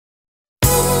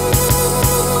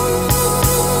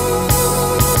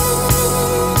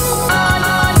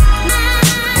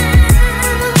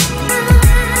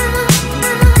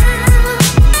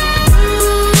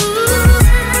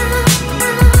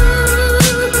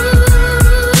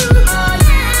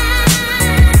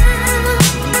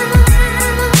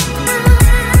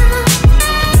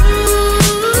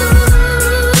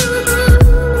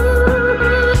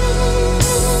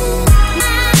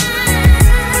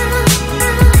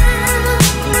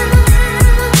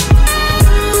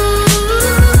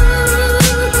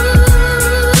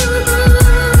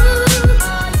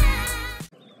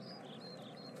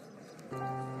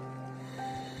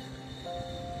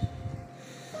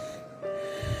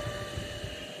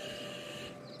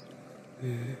This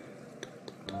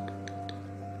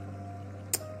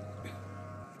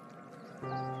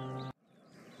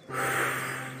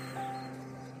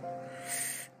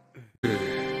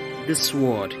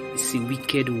word is a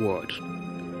wicked word.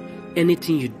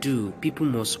 Anything you do, people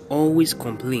must always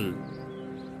complain.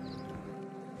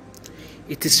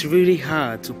 It is really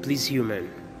hard to please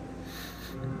human.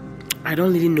 I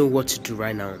don't really know what to do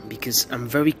right now because I'm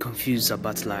very confused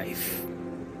about life.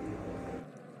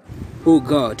 Oh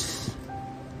God,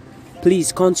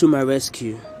 please come to my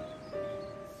rescue.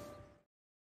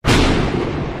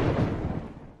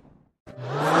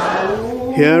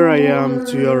 Here I am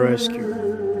to your rescue.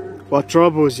 What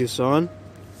troubles you, son?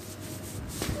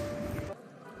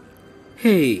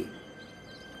 Hey,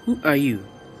 who are you?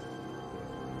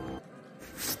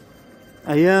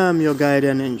 I am your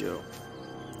guardian angel,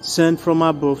 sent from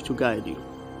above to guide you.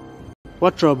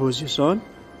 What troubles you, son?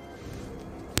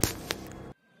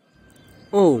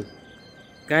 Oh,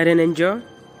 guardian angel?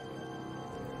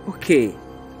 Okay,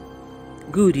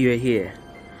 good you're here.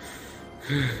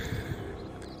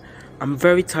 I'm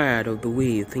very tired of the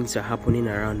way things are happening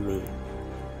around me.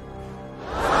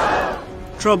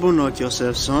 Trouble not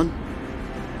yourself, son.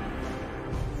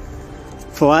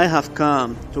 For I have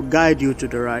come to guide you to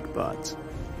the right path.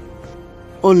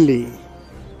 Only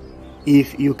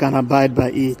if you can abide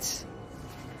by it.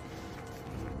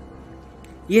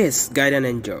 Yes, guardian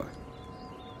angel.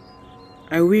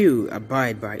 I will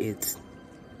abide by it.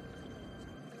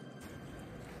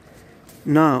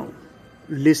 Now,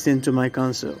 listen to my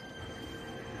counsel.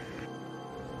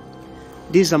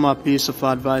 These are my piece of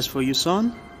advice for you,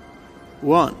 son.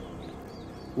 1.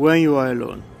 When you are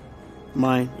alone,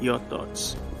 mind your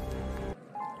thoughts.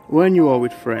 When you are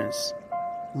with friends,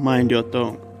 mind your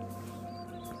tongue.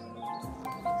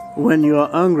 When you are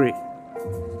angry,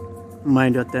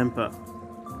 mind your temper.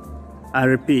 I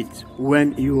repeat,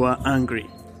 when you are angry,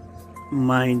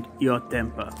 mind your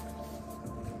temper.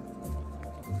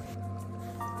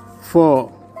 4.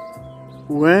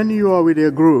 When you are with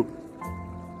a group,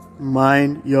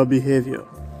 mind your behavior.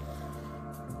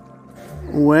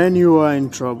 When you are in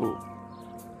trouble,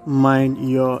 mind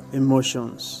your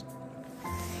emotions.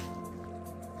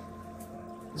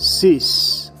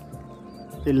 6.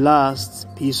 The last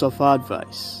piece of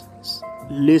advice.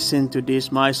 Listen to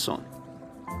this, my son.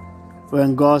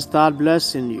 When God starts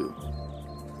blessing you,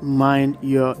 mind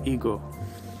your ego.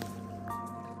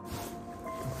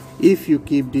 If you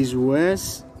keep these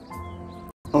words,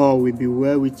 all will be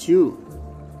well with you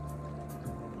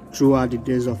throughout the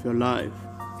days of your life.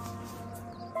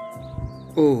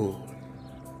 Oh,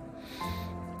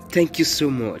 thank you so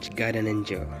much, guardian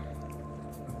angel.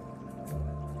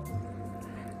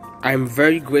 I'm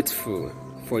very grateful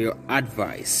for your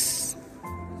advice.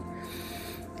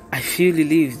 I feel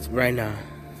relieved right now.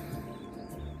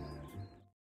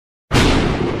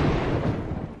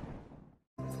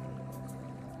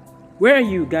 Where are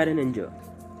you, guardian angel?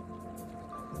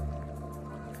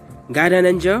 Guardian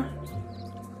angel?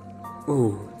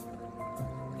 Oh,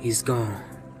 he's gone.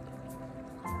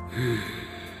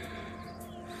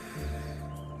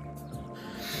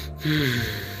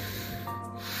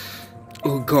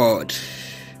 Oh God,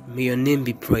 may your name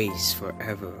be praised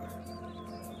forever.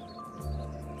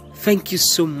 Thank you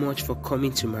so much for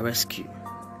coming to my rescue.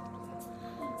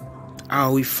 I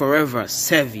will forever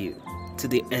serve you to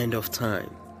the end of time,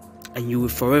 and you will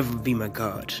forever be my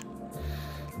God.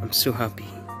 I'm so happy.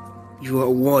 You are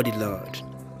worthy, Lord.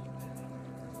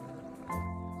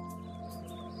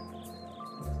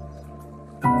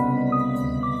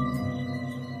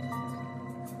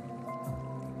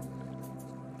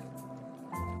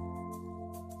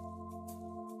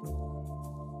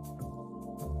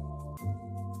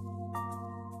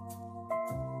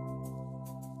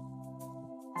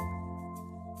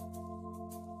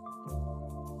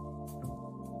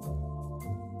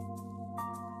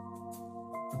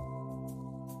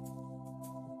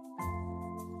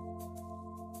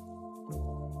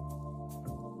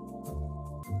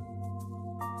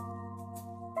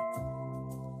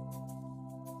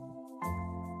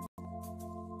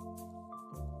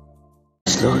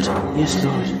 Yes, Lord. Yes,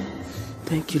 Lord.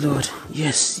 Thank you, Lord.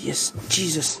 Yes, yes,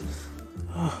 Jesus.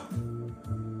 Oh.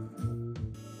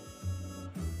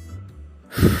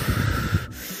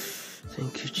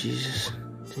 Thank you, Jesus.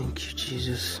 Thank you,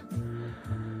 Jesus.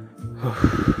 Oh.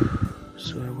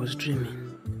 So I was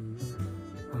dreaming.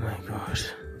 Oh my God.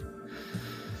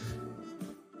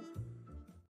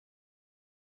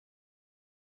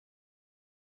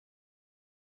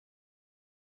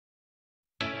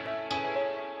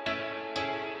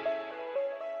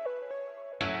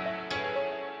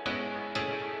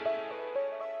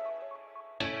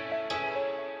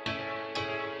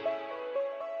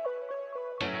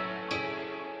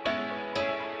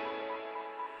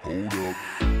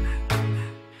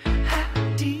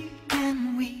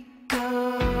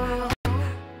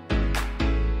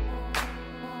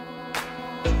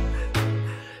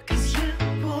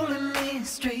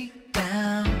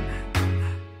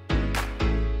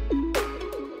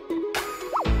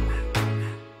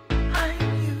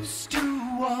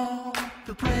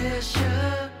 pressure.